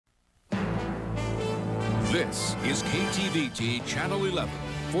This is KTVT Channel 11,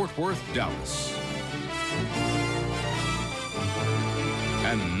 Fort Worth, Dallas.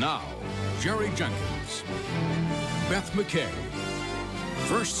 And now, Jerry Jenkins, Beth McKay,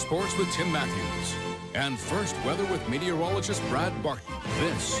 First Sports with Tim Matthews, and First Weather with meteorologist Brad Barton.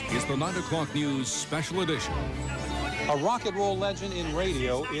 This is the 9 o'clock news special edition. A rock and roll legend in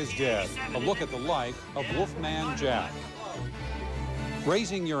radio is dead. A look at the life of Wolfman Jack.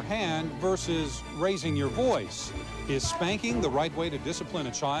 Raising your hand versus raising your voice. Is spanking the right way to discipline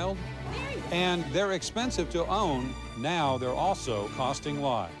a child? And they're expensive to own. Now they're also costing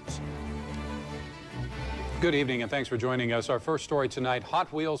lives. Good evening, and thanks for joining us. Our first story tonight,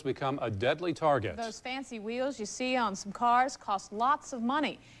 Hot Wheels become a deadly target. Those fancy wheels you see on some cars cost lots of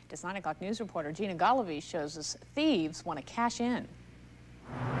money. This 9 o'clock news reporter Gina Galavis shows us thieves want to cash in.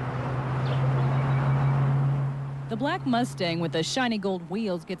 The black Mustang with the shiny gold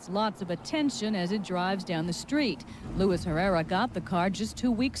wheels gets lots of attention as it drives down the street. Luis Herrera got the car just 2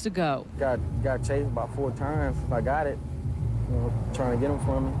 weeks ago. Got chased about 4 times. I got it, trying to get them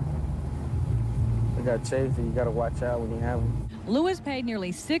from me. I got chased, and you got to watch out when you have them. Luis paid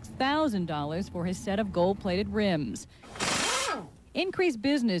nearly $6,000 for his set of gold-plated rims. Increased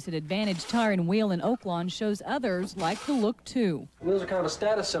business at Advantage Tire and Wheel in Oaklawn shows others like the look, too. Wheels are kind of a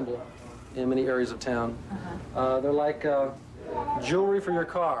status symbol in many areas of town. They're like jewelry for your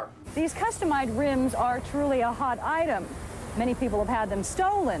car. These customized rims are truly a hot item. Many people have had them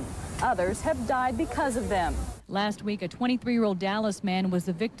stolen. Others have died because of them. Last week, a 23-year-old Dallas man was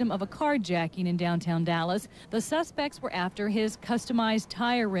the victim of a carjacking in downtown Dallas. The suspects were after his customized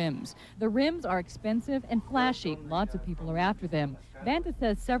tire rims. The rims are expensive and flashy. Lots of people are after them. Vanta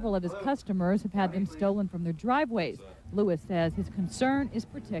says several of his customers have had them stolen from their driveways. Lewis says his concern is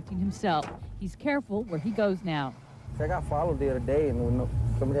protecting himself. He's careful where he goes now. I got followed the other day, and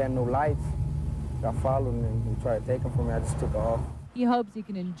somebody had no lights. Got followed, and they tried to take them from me. I just took off. He hopes he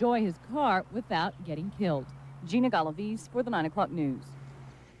can enjoy his car without getting killed. Gina Galavis for the 9 o'clock news.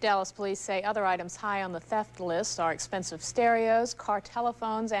 Dallas police say other items high on the theft list are expensive stereos, car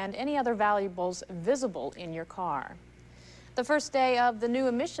telephones, and any other valuables visible in your car. The first day of the new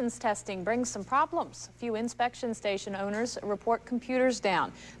emissions testing brings some problems. A few inspection station owners report computers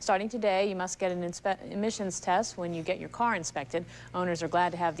down. Starting today, you must get an emissions test when you get your car inspected. Owners are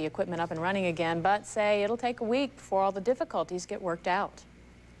glad to have the equipment up and running again, but say it'll take a week before all the difficulties get worked out.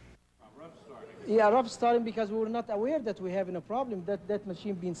 Yeah, rough starting because we were not aware that we're having a problem. That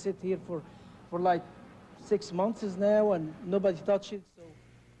machine been sit here for like 6 months now, and nobody touched it, so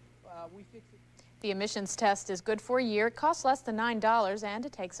we fixed it. The emissions test is good for a year. It costs less than $9, and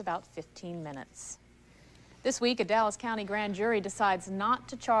it takes about 15 minutes. This week, a Dallas County grand jury decides not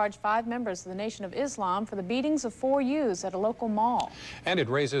to charge 5 members of the Nation of Islam for the beatings of 4 youths at a local mall. And it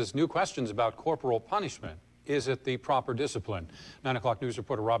raises new questions about corporal punishment. Is it the proper discipline? 9 o'clock news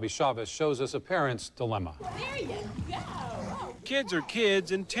reporter Robbie Chavez shows us a parent's dilemma. There you go. Kids are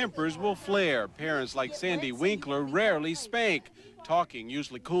kids and tempers will flare. Parents like Sandy Winkler rarely spank. Talking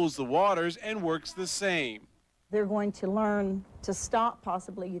usually cools the waters and works the same. They're going to learn to stop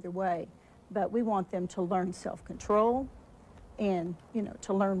possibly either way, but we want them to learn self-control and,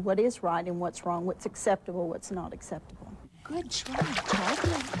 to learn what is right and what's wrong, what's acceptable, what's not acceptable. Good try,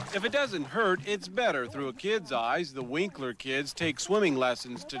 If it doesn't hurt, it's better through a kid's eyes. The Winkler kids take swimming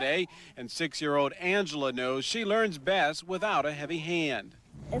lessons today, and 6-year-old Angela knows she learns best without a heavy hand.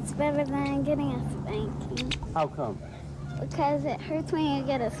 It's better than getting a spanking. How come? Because it hurts when you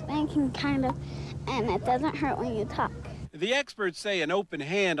get a spanking, kind of, and it doesn't hurt when you talk. The experts say an open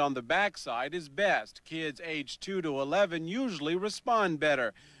hand on the backside is best. Kids aged 2 to 11 usually respond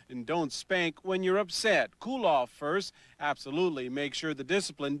better. And don't spank when you're upset. Cool off first. Absolutely make sure the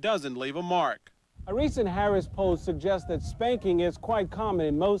discipline doesn't leave a mark. A recent Harris poll suggests that spanking is quite common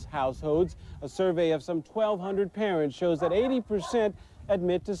in most households. A survey of some 1,200 parents shows that 80%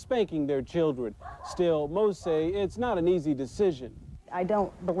 admit to spanking their children. Still, most say it's not an easy decision. I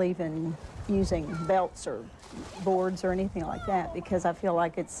don't believe in using belts or boards or anything like that because I feel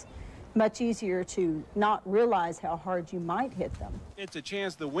like it's much easier to not realize how hard you might hit them. It's a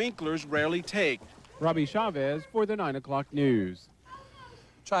chance the Winklers rarely take. Robbie Chavez for the 9 o'clock news.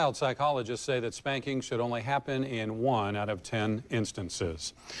 Child psychologists say that spanking should only happen in 1 out of 10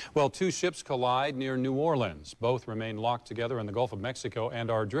 instances. Well, 2 ships collide near New Orleans. Both remain locked together in the Gulf of Mexico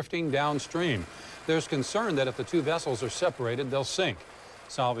and are drifting downstream. There's concern that if the 2 vessels are separated, they'll sink.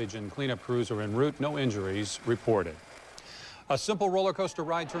 Salvage and cleanup crews are en route. No injuries reported. A simple roller coaster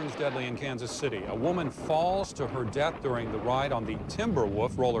ride turns deadly in Kansas City. A woman falls to her death during the ride on the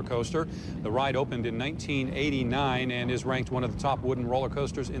Timberwolf roller coaster. The ride opened in 1989 and is ranked one of the top wooden roller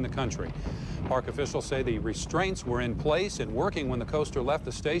coasters in the country. Park officials say the restraints were in place and working when the coaster left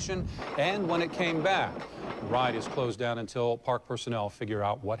the station and when it came back. The ride is closed down until park personnel figure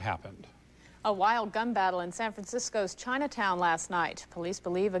out what happened. A wild gun battle in San Francisco's Chinatown last night. Police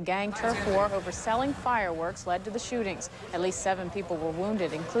believe a gang turf war over selling fireworks led to the shootings. At least 7 people were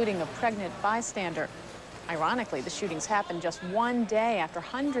wounded, including a pregnant bystander. Ironically, the shootings happened just one day after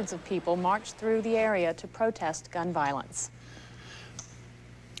hundreds of people marched through the area to protest gun violence.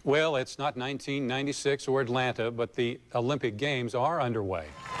 Well, it's not 1996 or Atlanta, but the Olympic Games are underway.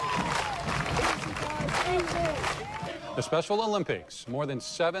 The Special Olympics. More than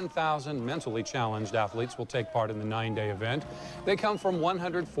 7,000 mentally challenged athletes will take part in the 9-day event. They come from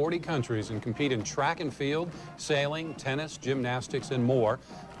 140 countries and compete in track and field, sailing, tennis, gymnastics, and more.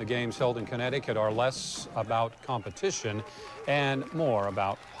 The games held in Connecticut are less about competition and more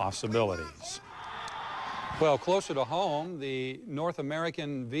about possibilities. Well, closer to home, the North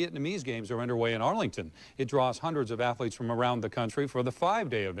American Vietnamese Games are underway in Arlington. It draws hundreds of athletes from around the country for the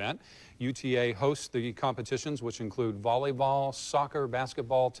 5-day event. UTA hosts the competitions, which include volleyball, soccer,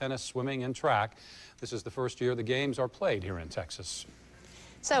 basketball, tennis, swimming, and track. This is the first year the games are played here in Texas.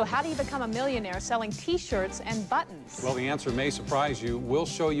 So how do you become a millionaire selling T-shirts and buttons? Well, the answer may surprise you. We'll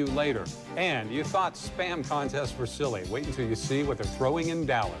show you later. And you thought spam contests were silly. Wait until you see what they're throwing in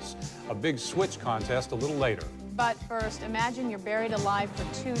Dallas. A big switch contest a little later. But first, imagine you're buried alive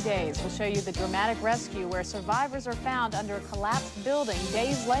for 2 days. We'll show you the dramatic rescue where survivors are found under a collapsed building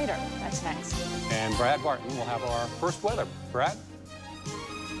days later. That's next. And Brad Barton will have our first weather. Brad?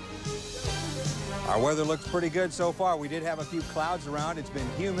 Our weather looks pretty good so far. We did have a few clouds around. It's been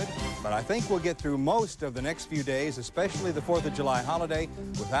humid, but I think we'll get through most of the next few days, especially the 4th of July holiday,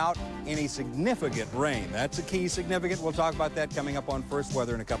 without any significant rain. That's a key significant. We'll talk about that coming up on First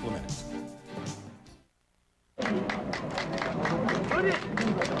Weather in a couple of minutes.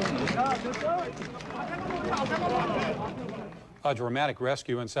 A dramatic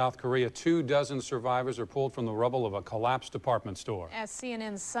rescue in South Korea. 24 survivors are pulled from the rubble of a collapsed department store. As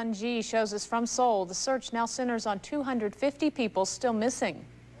CNN's Sun Ji shows us from Seoul, the search now centers on 250 people still missing.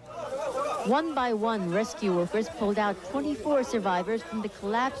 One by one, rescue workers pulled out 24 survivors from the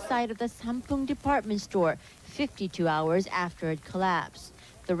collapsed site of the Sampung department store 52 hours after it collapsed.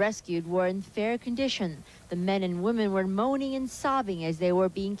 The rescued were in fair condition. The men and women were moaning and sobbing as they were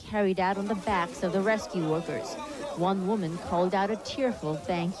being carried out on the backs of the rescue workers. One woman called out a tearful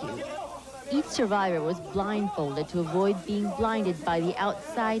thank you. Each survivor was blindfolded to avoid being blinded by the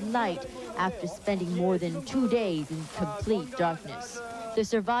outside light after spending more than 2 days in complete darkness. The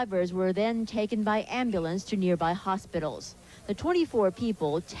survivors were then taken by ambulance to nearby hospitals. The 24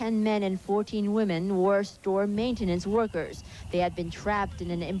 people, 10 men and 14 women, were store maintenance workers. They had been trapped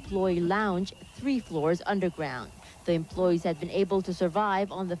in an employee lounge 3 floors underground. The employees had been able to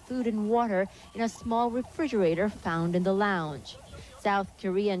survive on the food and water in a small refrigerator found in the lounge. South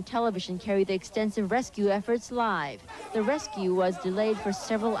Korean television carried the extensive rescue efforts live. The rescue was delayed for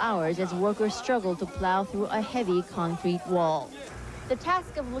several hours as workers struggled to plow through a heavy concrete wall. The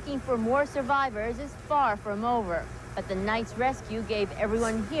task of looking for more survivors is far from over, but the night's rescue gave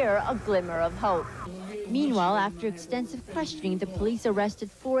everyone here a glimmer of hope. Meanwhile, after extensive questioning, the police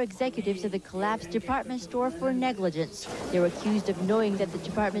arrested 4 executives of the collapsed department store for negligence. They were accused of knowing that the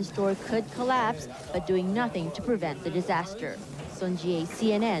department store could collapse, but doing nothing to prevent the disaster. Sun Ji,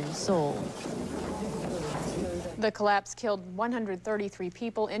 CNN, Seoul. The collapse killed 133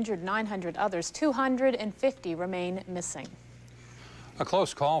 people, injured 900 others. 250 remain missing. A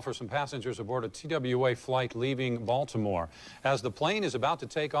close call for some passengers aboard a TWA flight leaving Baltimore. As the plane is about to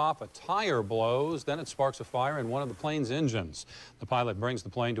take off, a tire blows, then it sparks a fire in one of the plane's engines. The pilot brings the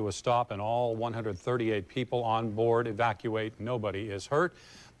plane to a stop and all 138 people on board evacuate. Nobody is hurt.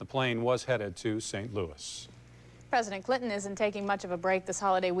 The plane was headed to St. Louis. President Clinton isn't taking much of a break this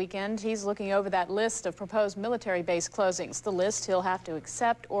holiday weekend. He's looking over that list of proposed military base closings, the list he'll have to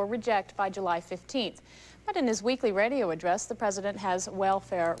accept or reject by July 15th. But in his weekly radio address, the president has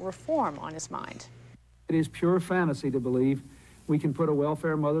welfare reform on his mind. It is pure fantasy to believe we can put a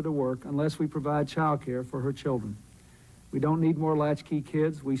welfare mother to work unless we provide child care for her children. We don't need more latchkey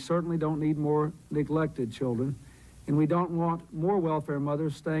kids. We certainly don't need more neglected children. And we don't want more welfare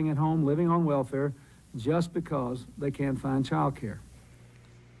mothers staying at home living on welfare just because they can't find child care.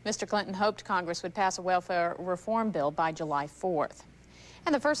 Mr. Clinton hoped Congress would pass a welfare reform bill by July 4th.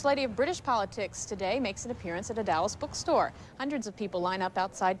 And the First Lady of British politics today makes an appearance at a Dallas bookstore. Hundreds of people line up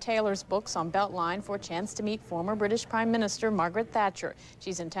outside Taylor's Books on Beltline for a chance to meet former British Prime Minister Margaret Thatcher.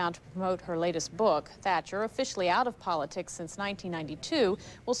 She's in town to promote her latest book. Thatcher, officially out of politics since 1992,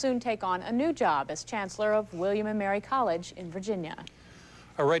 will soon take on a new job as Chancellor of William and Mary College in Virginia.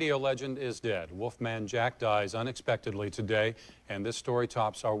 A radio legend is dead. Wolfman Jack dies unexpectedly today, and this story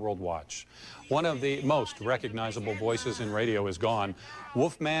tops our World Watch. One of the most recognizable voices in radio is gone.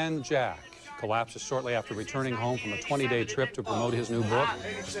 Wolfman Jack collapses shortly after returning home from a 20-day trip to promote his new book.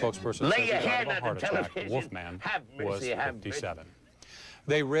 The spokesperson says he died of a heart attack. The Wolfman was 57.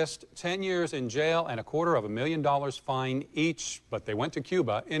 They risked 10 years in jail and $250,000 fine each, but they went to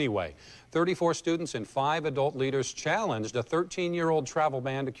Cuba anyway. 34 students and 5 adult leaders challenged a 13-year-old travel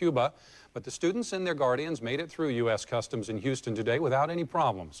ban to Cuba, but the students and their guardians made it through U.S. Customs in Houston today without any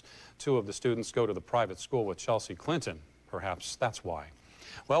problems. 2 of the students go to the private school with Chelsea Clinton. Perhaps that's why.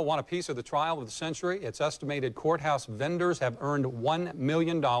 Well, want a piece of the trial of the century? It's estimated courthouse vendors have earned $1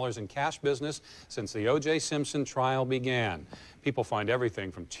 million in cash business since the O.J. Simpson trial began. People find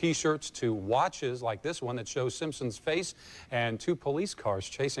everything from T-shirts to watches like this one that shows Simpson's face and 2 police cars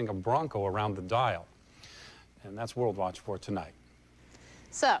chasing a Bronco around the dial. And that's World Watch for tonight.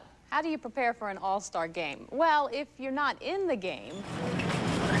 So, how do you prepare for an all-star game? Well, if you're not in the game,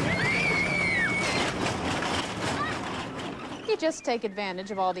 you just take advantage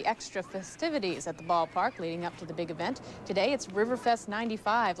of all the extra festivities at the ballpark leading up to the big event. Today it's Riverfest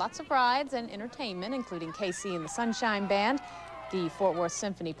 95. Lots of rides and entertainment, including KC and the Sunshine Band, the Fort Worth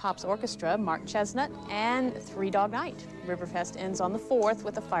Symphony Pops Orchestra, Mark Chestnut, and 3 Dog Night. Riverfest ends on the 4th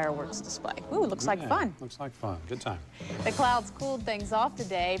with a fireworks display. Ooh, looks like fun. Looks like fun. Good time. The clouds cooled things off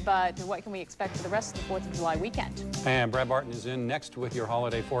today, but what can we expect for the rest of the 4th of July weekend? And Brad Barton is in next with your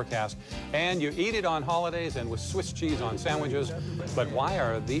holiday forecast. And you eat it on holidays and with Swiss cheese on sandwiches. But why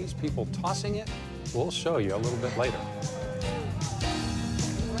are these people tossing it? We'll show you a little bit later.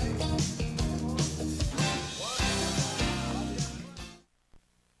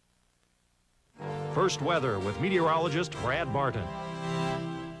 First weather with meteorologist Brad Barton.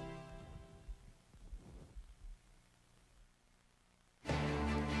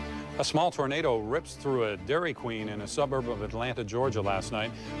 A small tornado rips through a Dairy Queen in a suburb of Atlanta, Georgia last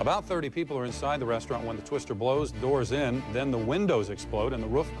night. About 30 people are inside the restaurant when the twister blows doors in. Then the windows explode and the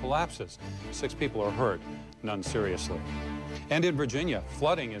roof collapses. 6 people are hurt, none seriously. And in Virginia,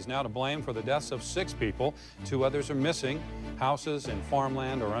 flooding is now to blame for the deaths of 6 people. 2 others are missing. Houses and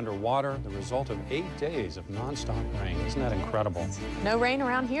farmland are underwater, the result of 8 days of nonstop rain. Isn't that incredible? No rain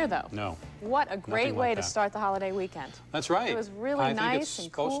around here, though. No. What a great way to start the holiday weekend. That's right. It was really nice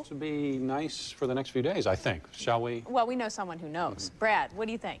and cool. I think it's supposed to be nice for the next few days, I think. Shall we? Well, we know someone who knows. Brad, what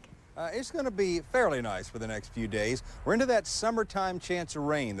do you think? It's going to be fairly nice for the next few days. We're into that summertime chance of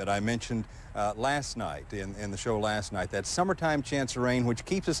rain that I mentioned last night, in the show last night. That summertime chance of rain, which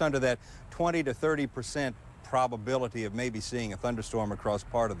keeps us under that 20 to 30% probability of maybe seeing a thunderstorm across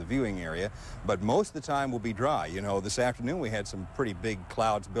part of the viewing area, but most of the time will be dry. You know, this afternoon we had some pretty big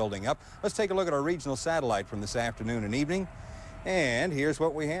clouds building up. Let's take a look at our regional satellite from this afternoon and evening, and here's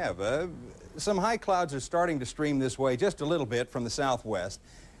what we have. Some high clouds are starting to stream this way just a little bit from the southwest.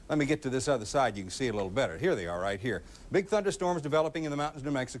 Let me get to this other side. You can see it a little better. Here they are right here. Big thunderstorms developing in the mountains of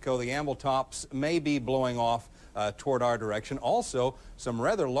New Mexico. The amble tops may be blowing off toward our direction. Also, some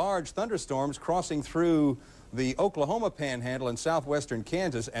rather large thunderstorms crossing through the Oklahoma Panhandle and southwestern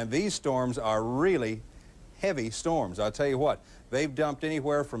Kansas, and these storms are really heavy storms. I'll tell you what, they've dumped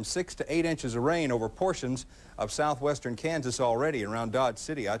anywhere from 6 to 8 inches of rain over portions of southwestern Kansas already around Dodge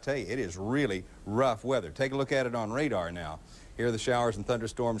City. I tell you, it is really rough weather. Take a look at it on radar now. Here are the showers and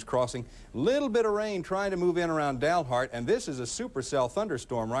thunderstorms crossing. Little bit of rain trying to move in around Dalhart, and this is a supercell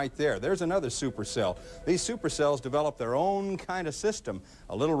thunderstorm right there. There's another supercell. These supercells develop their own kind of system,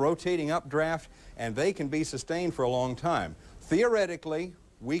 a little rotating updraft, and they can be sustained for a long time. Theoretically,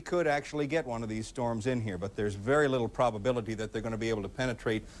 we could actually get one of these storms in here, but there's very little probability that they're going to be able to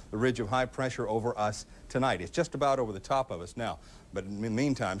penetrate the ridge of high pressure over us tonight. It's just about over the top of us now. But in the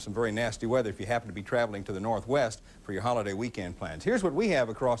meantime, some very nasty weather if you happen to be traveling to the northwest for your holiday weekend plans. Here's what we have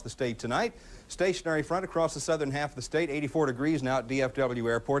across the state tonight. Stationary front across the southern half of the state, 84 degrees now at DFW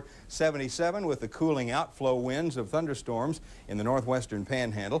Airport, 77 with the cooling outflow winds of thunderstorms in the northwestern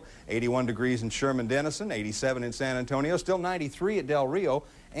Panhandle, 81 degrees in Sherman-Denison, 87 in San Antonio, still 93 at Del Rio,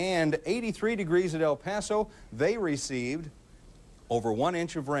 and 83 degrees at El Paso. They received over 1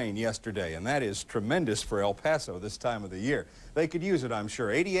 inch of rain yesterday, and that is tremendous for El Paso this time of the year. They could use it, I'm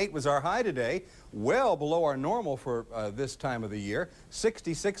sure. 88 was our high today, well below our normal for this time of the year.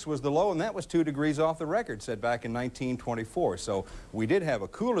 66 was the low, and that was 2 degrees off the record set back in 1924. So we did have a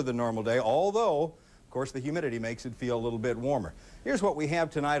cooler than normal day, although, of course, the humidity makes it feel a little bit warmer. Here's what we have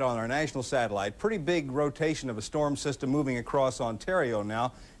tonight on our national satellite. Pretty big rotation of a storm system moving across Ontario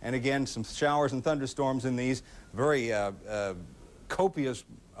now, and again, some showers and thunderstorms in these very copious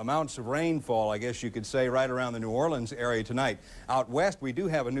amounts of rainfall, I guess you could say, right around the New Orleans area tonight. Out west, we do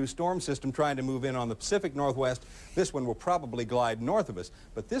have a new storm system trying to move in on the Pacific Northwest. This one will probably glide north of us,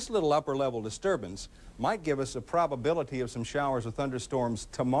 but this little upper level disturbance might give us a probability of some showers or thunderstorms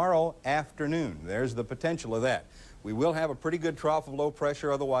tomorrow afternoon. There's the potential of that. We will have a pretty good trough of low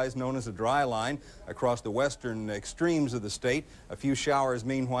pressure, otherwise known as a dry line, across the western extremes of the state. A few showers,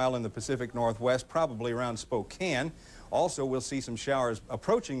 meanwhile, in the Pacific Northwest, probably around Spokane. Also, we'll see some showers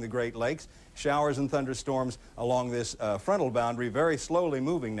approaching the Great Lakes, showers and thunderstorms along this frontal boundary, very slowly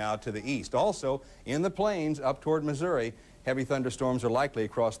moving now to the east. Also, in the plains up toward Missouri, heavy thunderstorms are likely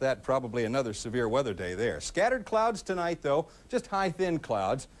across that, probably another severe weather day there. Scattered clouds tonight, though, just high, thin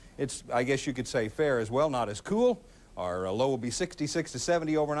clouds. It's, I guess you could say, fair as well, not as cool. Our low will be 66 to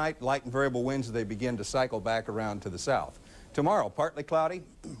 70 overnight, light and variable winds as they begin to cycle back around to the south. Tomorrow, partly cloudy.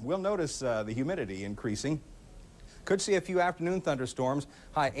 We'll notice the humidity increasing. Could see a few afternoon thunderstorms,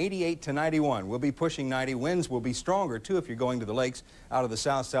 high 88 to 91. We'll be pushing 90. Winds will be stronger, too, if you're going to the lakes out of the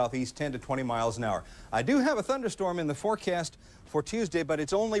south-southeast, 10 to 20 miles an hour. I do have a thunderstorm in the forecast for Tuesday, but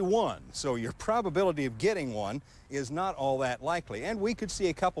it's only one, so your probability of getting one is not all that likely. And we could see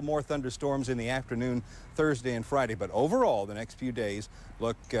a couple more thunderstorms in the afternoon Thursday and Friday, but overall, the next few days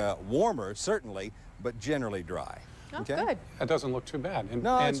look warmer, certainly, but generally dry. Oh, okay. Good. That doesn't look too bad. And,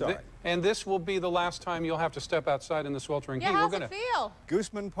 no, it's all right. And this will be the last time you'll have to step outside in the sweltering heat. How's it feel?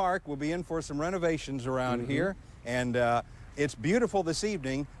 Gooseman Park will be in for some renovations around here, and it's beautiful this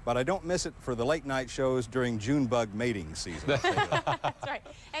evening, but I don't miss it for the late night shows during June bug mating season. That's right.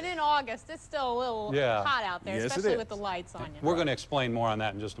 And in August, it's still a little hot out there, especially with the lights on you. We're going to explain more on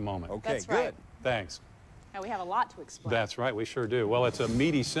that in just a moment. Okay, That's good. Right. Thanks. Now, we have a lot to explain. That's right, we sure do. Well, it's a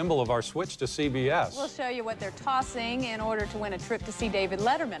meaty symbol of our switch to CBS. We'll show you what they're tossing in order to win a trip to see David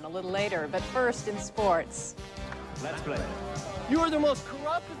Letterman a little later. But first, in sports. Let's play. You are the most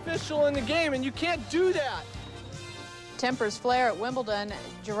corrupt official in the game, and you can't do that. Tempers flare at Wimbledon.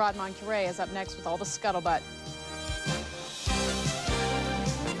 Gerard Moncure is up next with all the scuttlebutt.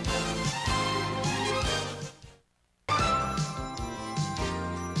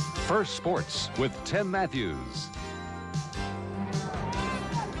 First Sports with Tim Matthews.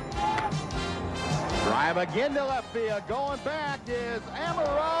 Drive again to left field. Going back is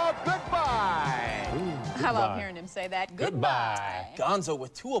Amarov. Goodbye. I love hearing him say that. Goodbye. Gonzo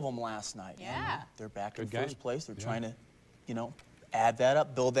with 2 of them last night. Yeah. They're back in first place. They're trying to, you know, add that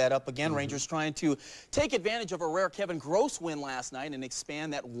up, build that up again. Rangers trying to take advantage of a rare Kevin Gross win last night and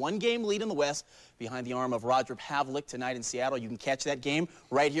expand that 1-game lead in the West behind the arm of Roger Pavlik tonight in Seattle. You can catch that game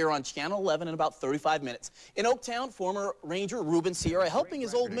right here on Channel 11 in about 35 minutes. In Oaktown, former Ranger Ruben Sierra helping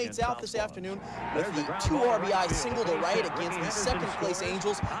his old mates out this afternoon with the 2 RBI single to right against the second-place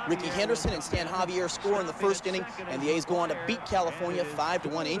Angels. Ricky Henderson and Stan Javier score in the first inning, and the A's go on to beat California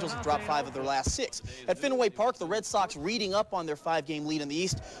 5-1. Angels have dropped 5 of their last 6. At Fenway Park, the Red Sox reading up on their 5-game lead in the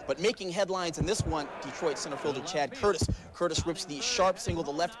East, but making headlines in this one, Detroit center fielder Chad Curtis. Curtis rips the sharp single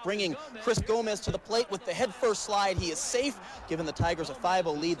to left, bringing Chris Gomez to the plate with the head-first slide. He is safe. Giving the Tigers a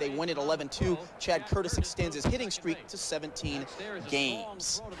 5-0 lead, they win it 11-2. Chad Curtis extends his hitting streak to 17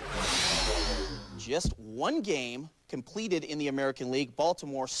 games. Just 1 game completed in the American League.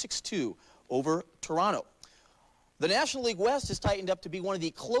 Baltimore 6-2 over Toronto. The National League West has tightened up to be one of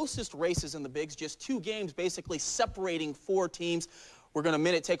the closest races in the Bigs. Just 2 games basically separating 4 teams. We're going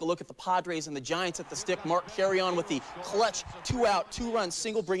to take a look at the Padres and the Giants at the stick. Mark Carrion with the clutch 2-out, 2-run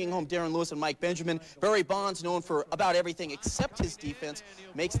single, bringing home Darren Lewis and Mike Benjamin. Barry Bonds, known for about everything except his defense,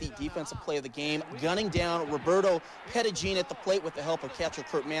 makes the defensive play of the game, gunning down Roberto Pettigene at the plate with the help of catcher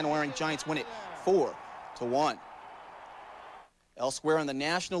Kurt Manwaring. Giants win it 4-1. Elsewhere in the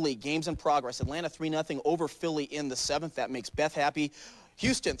National League, games in progress. Atlanta 3-0 over Philly in the 7th. That makes Beth happy.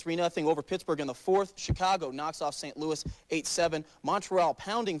 Houston 3-0 over Pittsburgh in the 4th. Chicago knocks off St. Louis 8-7. Montreal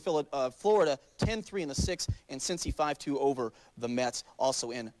pounding Florida 10-3 in the 6th. And Cincy 5-2 over the Mets, also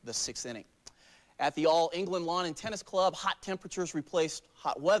in the 6th inning. At the All England Lawn and Tennis Club, hot temperatures replaced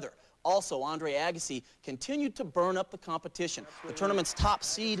hot weather. Also, Andre Agassi continued to burn up the competition. The tournament's top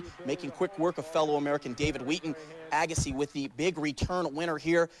seed, making quick work of fellow American David Wheaton. Agassi with the big return winner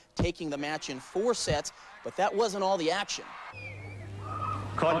here, taking the match in 4 sets. But that wasn't all the action.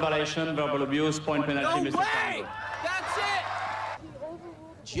 Court violation, verbal abuse, point penalty, Mr. Way! That's it!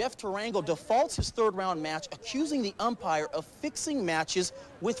 Jeff Tarango defaults his third-round match, accusing the umpire of fixing matches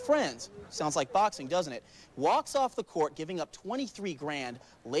with friends. Sounds like boxing, doesn't it? Walks off the court, giving up 23 grand.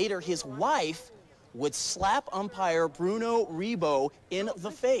 Later, his wife would slap umpire Bruno Rebo in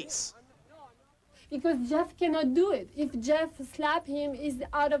the face. Because Jeff cannot do it. If Jeff slap him, he's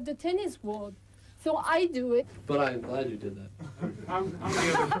out of the tennis world. So I do it. But I'm glad you did that.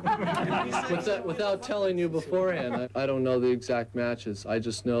 Without telling you beforehand, I don't know the exact matches. I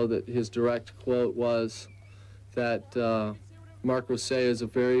just know that his direct quote was that Mark Rosset is a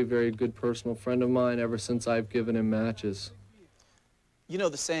very, very good personal friend of mine ever since I've given him matches. You know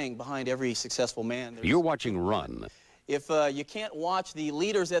the saying, behind every successful man, You're watching Run. If you can't watch the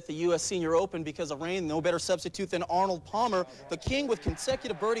leaders at the U.S. Senior Open because of rain, no better substitute than Arnold Palmer, the king with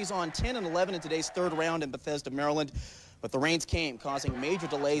consecutive birdies on 10 and 11 in today's third round in Bethesda, Maryland. But the rains came, causing major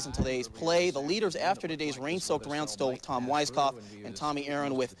delays in today's play. The leaders after today's rain-soaked round still Tom Weiskopf and Tommy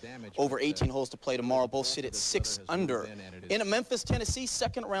Aaron with over 18 holes to play tomorrow. Both sit at 6 under. In Memphis, Tennessee,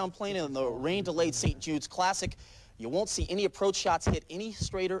 second round playing in the rain-delayed St. Jude's Classic. You won't see any approach shots hit any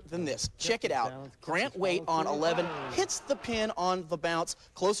straighter than this. Check it out. Grant Waite on 11 hits the pin on the bounce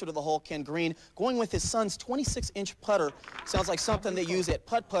closer to the hole. Ken Green going with his son's 26-inch putter. Sounds like something they use at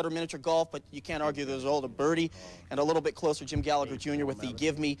putt-putter miniature golf, but you can't argue there's old a birdie. And a little bit closer, Jim Gallagher Jr. with the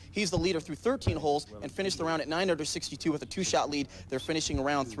give me. He's the leader through 13 holes and finished the round at 9 under 62 with a 2-shot lead. They're finishing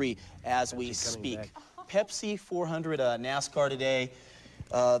round 3 as we speak. Pepsi 400 NASCAR today.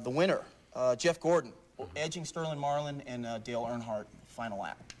 The winner, Jeff Gordon, edging Sterling Marlin and Dale Earnhardt, final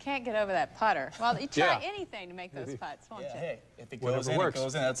lap. Can't get over that putter. Well, you try anything to make those putts, won't you? Hey, if it goes in, it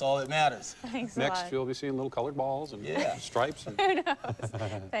goes in. That's all that matters. Thanks a Next, lot. you'll be seeing little colored balls and stripes. And Who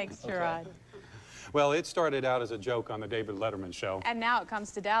knows? Thanks, Gerard. Well, it started out as a joke on the David Letterman show. And now it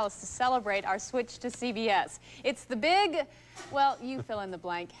comes to Dallas to celebrate our switch to CBS. It's the big, well, you fill in the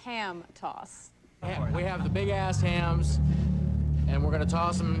blank, ham toss. We have the big-ass hams, and we're going to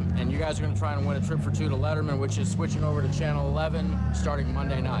toss them, and you guys are going to try and win a trip for 2 to Letterman, which is switching over to Channel 11 starting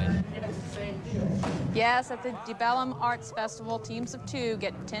Monday night. Yes, at the DeBellum Arts Festival, teams of 2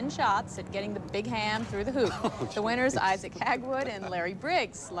 get 10 shots at getting the big ham through the hoop. The winners, Isaac Hagwood and Larry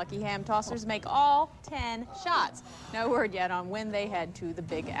Briggs. Lucky ham tossers make all 10 shots. No word yet on when they head to the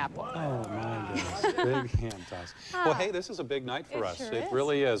Big Apple. Oh, my goodness. Big ham toss. Well, hey, this is a big night for us. Sure It is.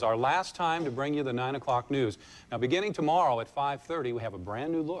 really is. Our last time to bring you the 9 o'clock news. Now, beginning tomorrow at 5:30, we have a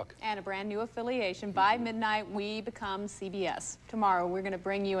brand new look. And a brand new affiliation. By midnight, we become CBS. Tomorrow, we're going to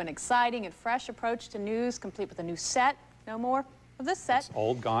bring you an exciting and fresh approach to news, complete with a new set. No more of this set. It's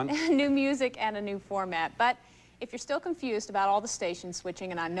old, gone. New music and a new format. But if you're still confused about all the station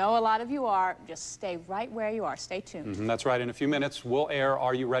switching, and I know a lot of you are, just stay right where you are. Stay tuned. That's right. In a few minutes, we'll air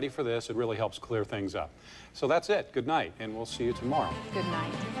Are You Ready for This? It really helps clear things up. So that's it. Good night, and we'll see you tomorrow. Good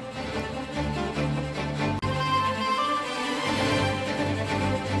night.